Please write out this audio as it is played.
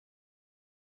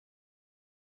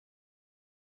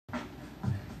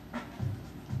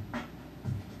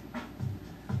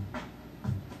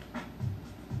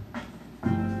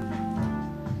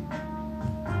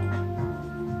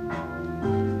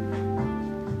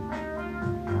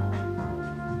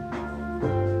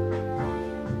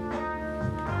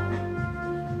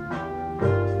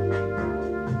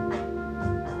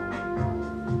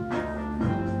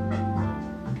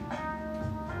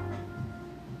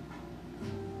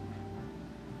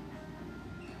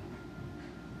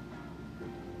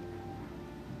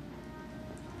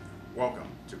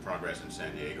Progress in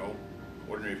San Diego.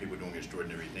 Ordinary People Doing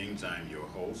Extraordinary Things. I'm your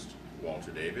host,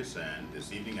 Walter Davis, and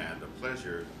this evening I have the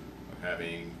pleasure of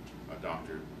having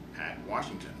Dr. Pat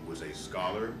Washington, who is a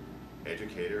scholar,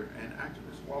 educator, and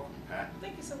activist. Welcome, Pat.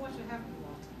 Thank you so much for having me,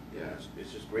 Walter. Yes,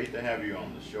 it's just great to have you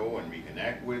on the show and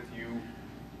reconnect with you.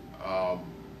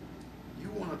 You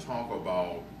want to talk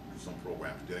about some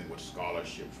programs dealing with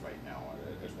scholarships right now.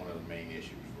 That's one of the main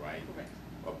issues, right? Correct.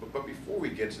 But before we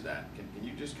get to that, can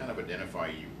you just kind of identify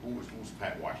you? Who's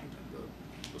Pat Washington,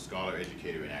 the scholar,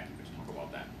 educator, and activist? Talk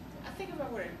about that. I think if I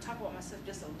were to talk about myself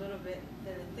just a little bit,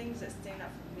 then the things that stand out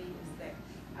for me is that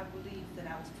I believe that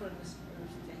I was put on this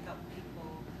earth to help people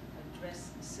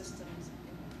address systems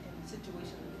and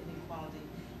situations of inequality.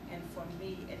 And for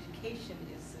me, education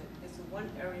is the one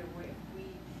area where if we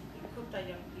equip our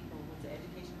young people with the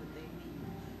education that they need,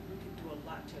 we can do a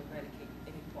lot to eradicate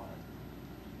inequality.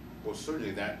 Well, certainly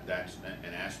that's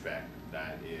an aspect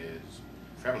that is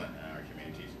prevalent in our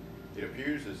communities. It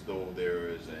appears as though there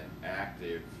is an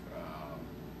active,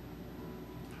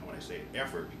 how would I say,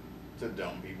 effort to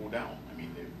dumb people down. I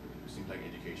mean, it seems like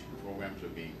education programs are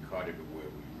being cut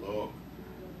everywhere we look.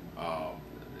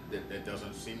 There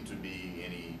doesn't seem to be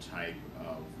any type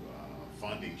of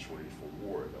funding shortage for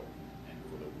war, though, and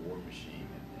for the war machine,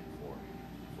 and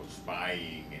for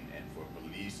spying, and for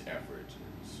police efforts.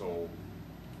 So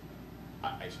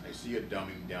I see a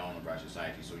dumbing down of our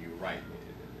society. So you're right.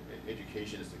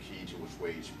 Education is the key to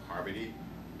assuage poverty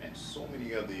and so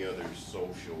many of the other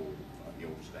social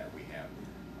ills that we have.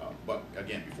 But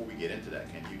again, before we get into that,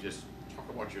 can you just talk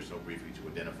about yourself briefly to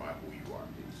identify who you are,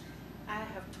 please? I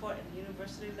have taught at the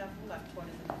university level. I've taught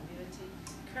in the community.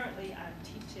 Currently, I'm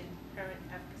teaching parent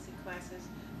advocacy classes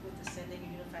with the San Diego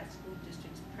Unified School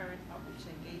District's Parent Outreach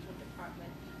and Engagement Department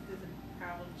through the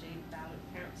Harold J. Ballard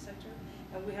Parent Center.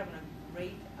 And we're having a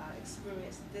great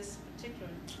experience this particular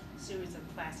series of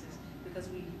classes because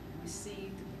we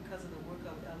received, because of the work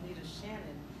of Elnita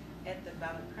Shannon at the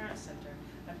Ballard Parent Center,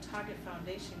 a Target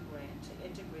Foundation grant to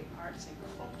integrate arts and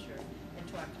culture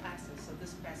into our classes. So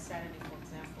this past Saturday, for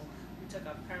example, we took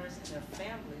our parents and their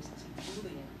families to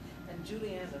Julian. And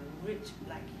Julian has a rich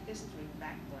Black history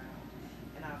background.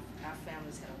 And our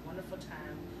families had a wonderful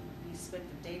time. We spent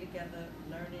the day together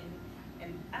learning,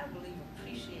 and I believe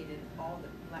appreciated all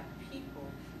that Black people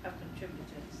have contributed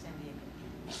to San Diego.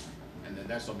 And then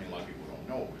that's something a lot of people don't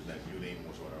know, is that Julian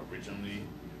was originally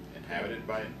inhabited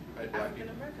by Black African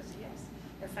people? Americans, yes.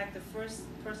 In fact, the first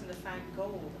person to find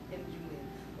gold in Julian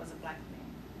was a Black man.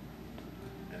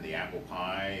 And the apple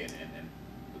pie and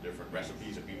the different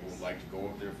recipes that people would like to go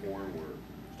up there for were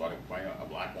started by a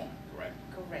Black woman, correct?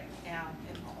 Correct. And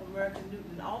American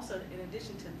Newton. Also, in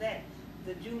addition to that,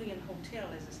 the Julian Hotel,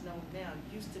 as it's known now,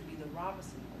 used to be the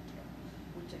Robinson Hotel,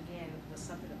 which again was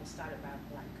something that was started by a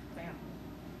Black family.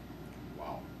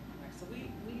 Wow. Right. So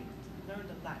we learned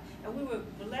a lot. And we were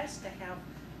blessed to have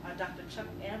Dr. Chuck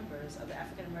Ambers of the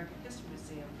African American History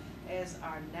Museum as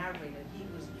our narrator. He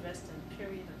was dressed in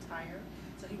period attire.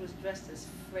 So he was dressed as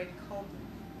Fred Coleman,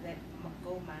 that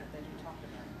gold miner that you talked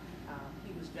about.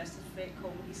 He was dressed as Fred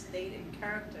Coleman. He stayed in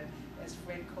character as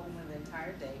Fred Coleman the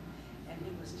entire day, and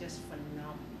he was just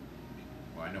phenomenal.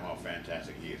 Well, I know how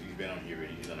fantastic he is. He's been on here.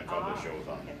 He's done a couple of shows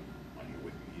on here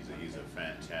with me. He's a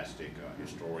fantastic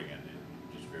historian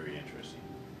and just very interesting.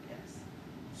 Yes.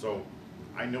 So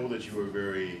I know that you are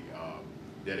very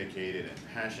dedicated and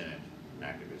passionate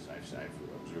activist. I've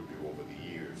observed you over the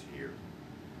years here.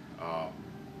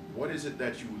 What is it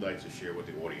that you would like to share with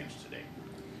the audience today?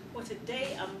 Well,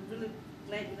 today I'm really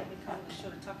glad you let me come on the show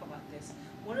to talk about this.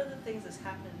 One of the things that's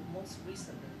happened most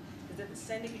recently is that the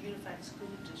San Diego Unified School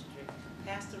District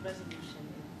passed a resolution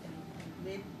in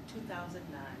mid-2009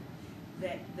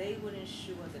 that they would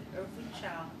ensure that every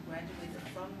child who graduated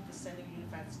from the San Diego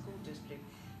Unified School District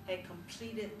had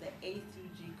completed the A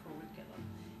through G curriculum.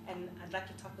 And I'd like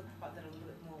to talk about that a little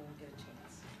bit more when we get a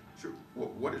chance. Sure.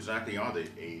 Well, what exactly are the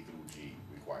A through G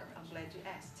requirements? I'm glad you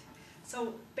asked.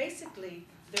 So basically,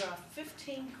 there are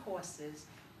 15 courses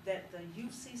that the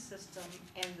UC system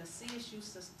and the CSU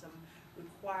system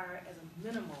require as a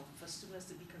minimum for students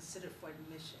to be considered for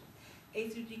admission. A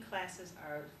through G classes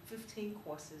are 15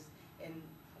 courses in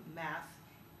math,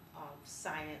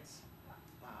 science,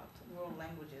 world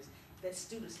languages that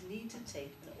students need to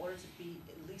take in order to be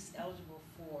at least eligible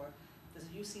for the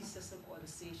UC system or the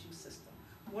CSU system.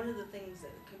 One of the things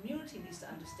that the community needs to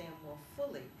understand more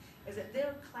fully is that there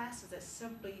are classes that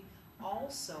simply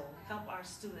also help our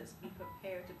students be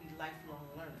prepared to be lifelong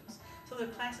learners. So there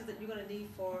are classes that you're going to need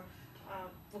for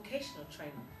vocational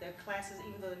training. Their classes,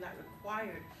 even though they're not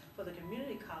required for the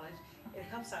community college, it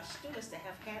helps our students to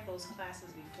have had those classes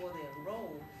before they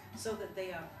enroll so that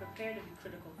they are prepared to be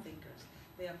critical thinkers.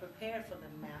 They are prepared for the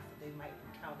math that they might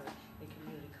encounter in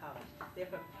community college.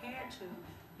 They're prepared to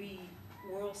be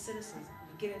world citizens,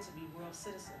 beginning to be world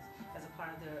citizens as a part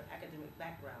of their academic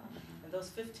background. And those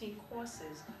 15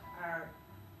 courses are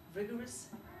rigorous,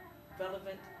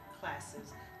 relevant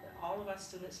classes that all of our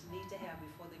students need to have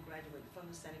before they graduate from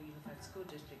the San Diego Unified School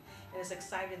District. And it's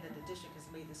exciting that the district has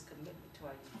made this commitment to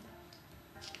our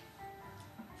youth.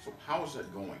 So how is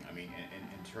that going? I mean,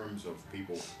 in terms of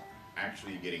people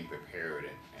actually getting prepared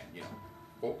and you know,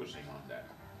 focusing on that,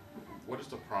 what is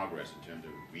the progress in terms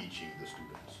of reaching the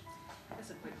students?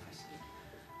 That's a great question.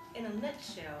 In a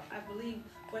nutshell, I believe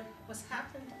what's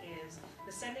happened is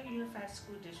the San Diego Unified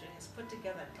School District has put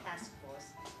together a task force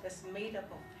that's made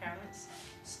up of parents,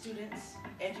 students,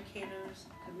 educators,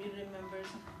 community members,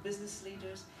 business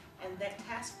leaders, and that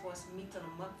task force meets on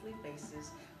a monthly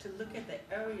basis to look at the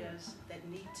areas that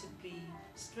need to be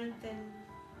strengthened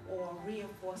or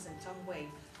reinforced in some way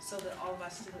so that all of our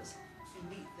students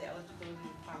meet the eligibility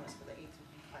requirements for the A through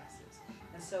B classes.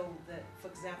 And so, for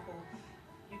example,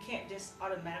 you can't just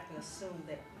automatically assume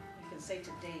that you can say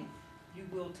today you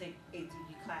will take A through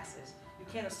B classes. You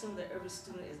can't assume that every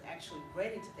student is actually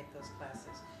ready to take those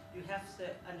classes. You have to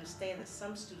understand that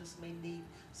some students may need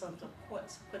some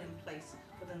supports put in place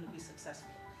for them to be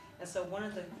successful. And so one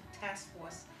of the task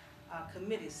force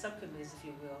committees, subcommittees if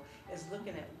you will, is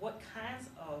looking at what kinds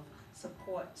of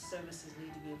support services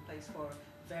need to be in place for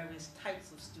various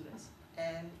types of students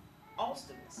and all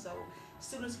students. So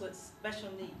students with special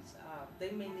needs,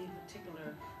 they may need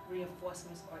particular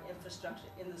reinforcements or infrastructure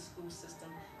in the school system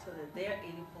so that they're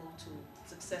able to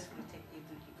successfully take A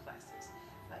through G classes.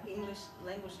 English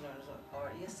language learners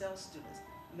or ESL students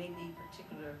may need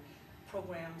particular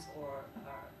programs or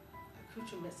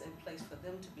accoutrements in place for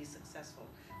them to be successful.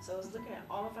 So it's looking at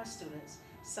all of our students.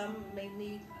 Some may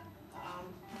need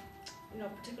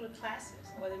particular classes,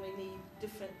 or they may need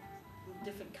different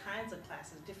kinds of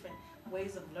classes, different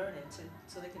ways of learning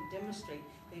so they can demonstrate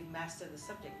they've mastered the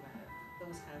subject matter,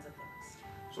 those kinds of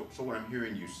things. So what I'm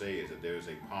hearing you say is that there's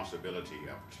a possibility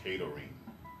of tailoring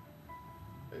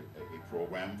a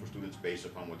program for students based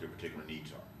upon what their particular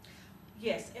needs are.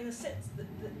 Yes, in a sense,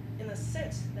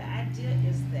 the idea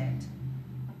is that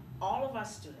all of our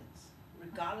students,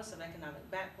 regardless of economic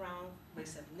background,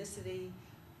 race, ethnicity,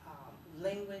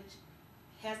 language,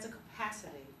 has the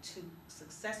capacity to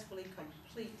successfully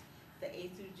complete the A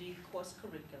through G course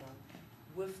curriculum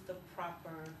with the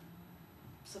proper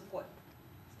support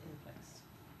in place.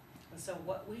 And so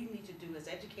what we need to do as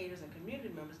educators and community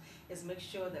members is make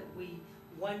sure that we,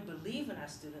 one, believe in our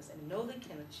students and know they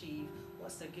can achieve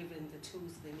once they're given the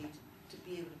tools they need to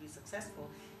be able to be successful,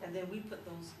 and then we put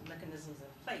those mechanisms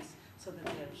in place so that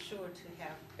they're ensured to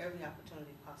have every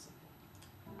opportunity possible.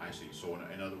 I see. So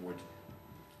in other words,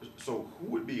 so who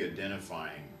would be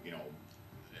identifying,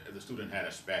 if the student had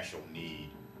a special need,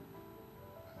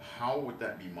 how would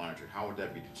that be monitored? How would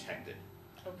that be detected?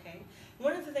 Okay.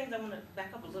 One of the things I want to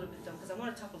back up a little bit though, because I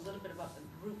want to talk a little bit about the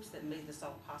groups that made this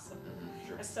all possible.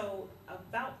 Sure. And so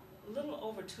about a little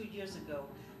over 2 years ago,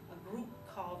 a group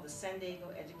called the San Diego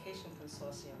Education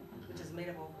Consortium, which is made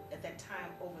up of, at that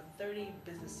time, over 30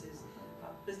 businesses,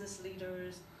 business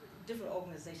leaders, different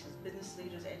organizations, business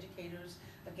leaders, educators,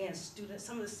 again, students,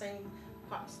 some of the same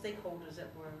stakeholders that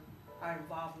are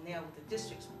involved now with the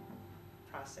district's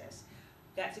process,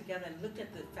 got together and looked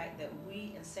at the fact that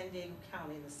we in San Diego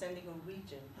County, in the San Diego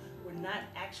region, were not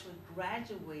actually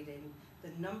graduating the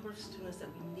number of students that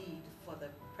we need for the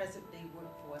present day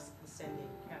workforce in San Diego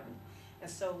County. And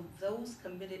so those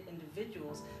committed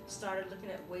individuals started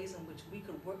looking at ways in which we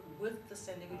could work with the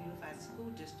San Diego Unified School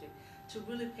District to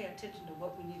really pay attention to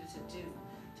what we needed to do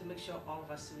to make sure all of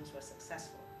our students were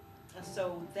successful. And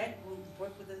so that group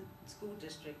worked with the school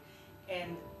district,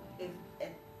 and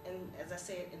as I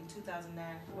said, in 2009,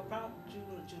 about June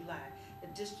or July, the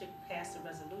district passed a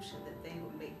resolution that they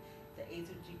would make the A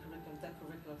through G curriculum the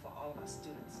curriculum for all of our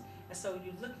students. And so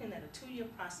you're looking at a 2-year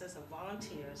process of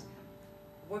volunteers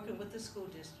working with the school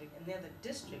district, and then the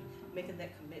district making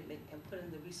that commitment and putting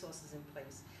the resources in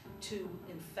place to,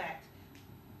 in fact,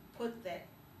 put that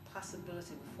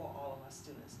possibility before all of our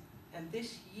students. And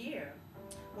this year,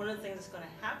 one of the things that's going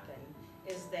to happen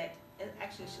is that, it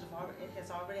actually it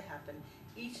has already happened,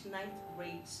 each 9th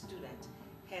grade student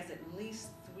has at least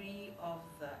 3 of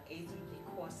the A through D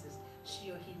courses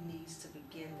she or he needs to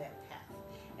begin that path.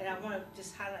 And I want to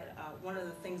just highlight one of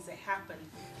the things that happened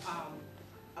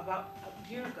about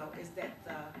a year ago is that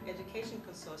the Education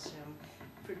Consortium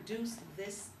produced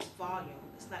this volume.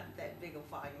 It's not that big a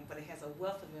volume, but it has a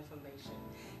wealth of information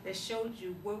that showed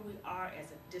you where we are as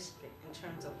a district in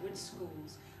terms of which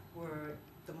schools were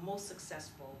the most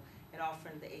successful at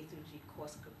offering the A through G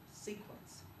course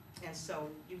sequence. And so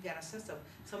you got a sense of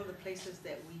some of the places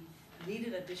that we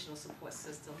needed additional support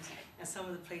systems and some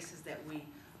of the places that we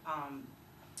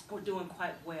were doing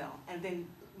quite well. And then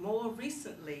more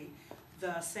recently,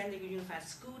 the San Diego Unified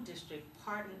School District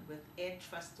partnered with Ed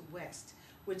Trust West,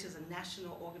 which is a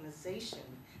national organization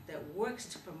that works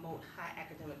to promote high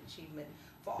academic achievement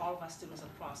for all of our students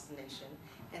across the nation.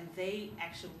 And they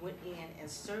actually went in and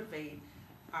surveyed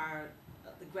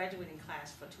the graduating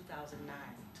class for 2009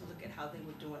 to look at how they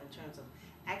were doing in terms of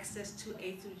access to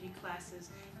A through G classes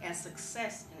and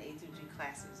success in A through G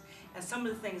classes. And some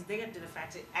of the things they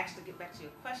identified, to actually get back to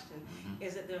your question,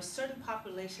 is that there are certain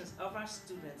populations of our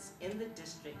students in the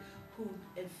district who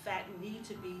in fact need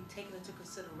to be taken into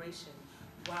consideration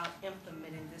while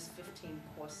implementing this 15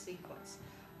 course sequence.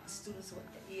 Students with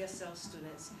ESL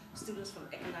students, students from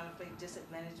economically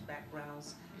disadvantaged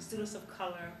backgrounds, students of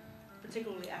color,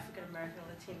 particularly African American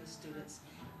and Latino students,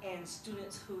 and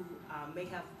students who may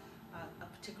have a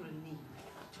particular need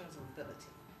in terms of ability.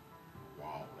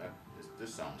 Wow,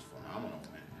 this sounds phenomenal.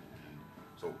 And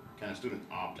so can a student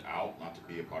opt out not to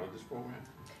be a part of this program?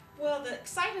 Well, the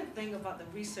exciting thing about the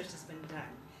research that's been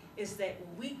done is that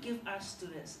we give our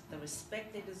students the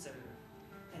respect they deserve,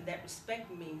 and that respect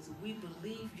means we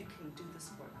believe you can do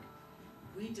this work.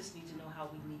 We just need to know how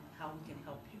we can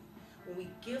help you. When we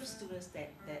give students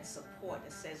that support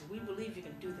that says, we believe you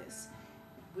can do this,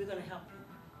 we're going to help you.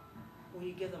 When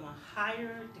you give them a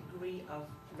higher degree of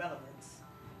relevance,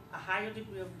 a higher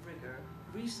degree of rigor,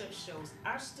 research shows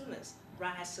our students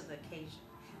rise to the occasion.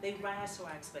 They rise to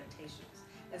our expectations.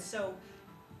 And so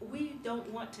we don't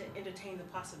want to entertain the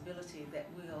possibility that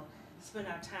we'll spend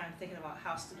our time thinking about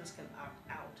how students can opt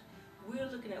out. We're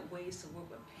looking at ways to work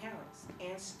with parents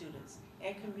and students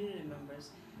and community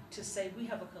members to say we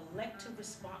have a collective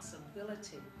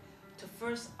responsibility to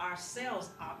first ourselves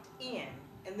opt in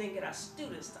and then get our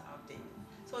students to opt in.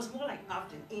 So it's more like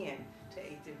opting in to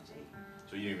A through G.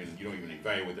 So you don't even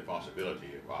evaluate the possibility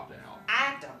of opting out?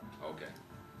 I don't. Okay.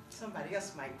 Somebody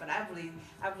else might, but I believe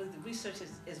the research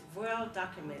is well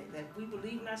documented that we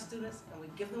believe in our students and we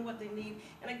give them what they need.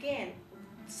 And again,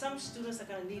 some students are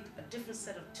going to need a different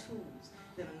set of tools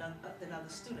than other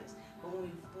students. But when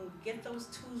we get those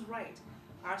tools right,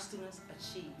 our students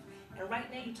achieve. And right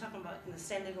now you're talking about in the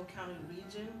San Diego County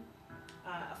region,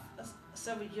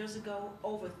 several years ago,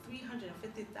 over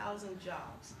 350,000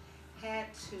 jobs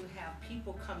had to have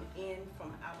people come in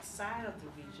from outside of the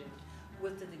region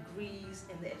with the degrees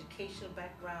and the educational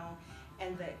background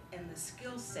and the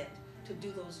skill set to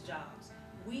do those jobs.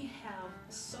 We have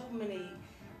so many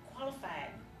qualified,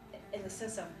 in the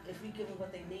sense of if we give them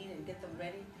what they need and get them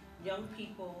ready, young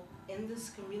people in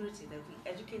this community, that if we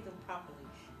educate them properly,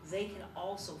 they can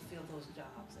also fill those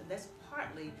jobs. And that's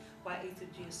partly why A through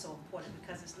G is so important,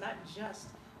 because it's not just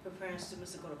preparing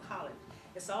students to go to college.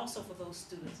 It's also for those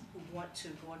students who want to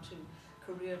go into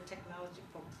career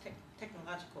technological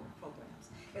programs.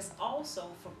 It's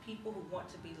also for people who want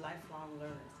to be lifelong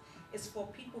learners. It's for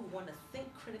people who want to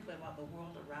think critically about the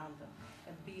world around them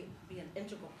and be an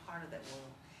integral part of that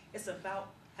world. It's about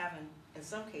having, in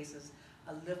some cases,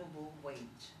 a livable wage.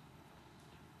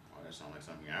 Oh, that sounds like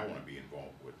something I want to be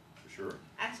involved with, for sure.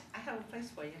 I have a place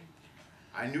for you.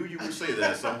 I knew you would say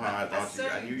that somehow.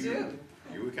 I knew do.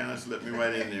 You would kind of slip me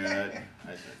right in there.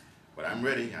 But I'm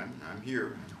ready. I'm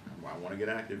here. I want to get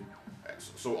active.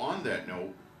 So on that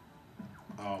note,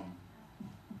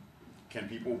 can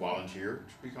people volunteer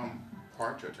to become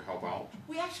part to help out?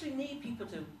 We actually need people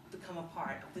to become a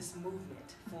part of this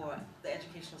movement for the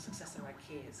educational success of our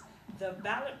kids. The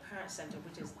Ballard Parent Center,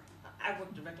 which is, I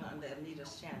work directly under Anita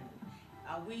Shannon,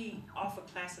 we offer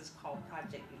classes called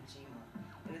Project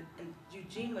Ujima. And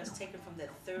Ujima is taken from that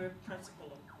third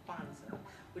principle of Kwanzaa,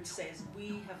 which says we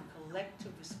have a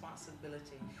collective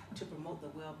responsibility to promote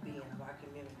the well-being of our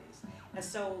communities. And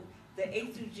so the A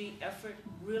through G effort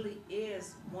really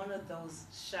is one of those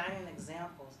shining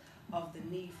examples of the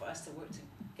need for us to work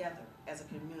together as a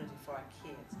community for our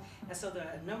kids. And so there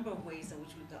are a number of ways in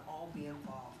which we can all be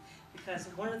involved. Because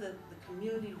one of the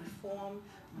community reform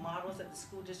models that the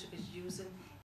school district is using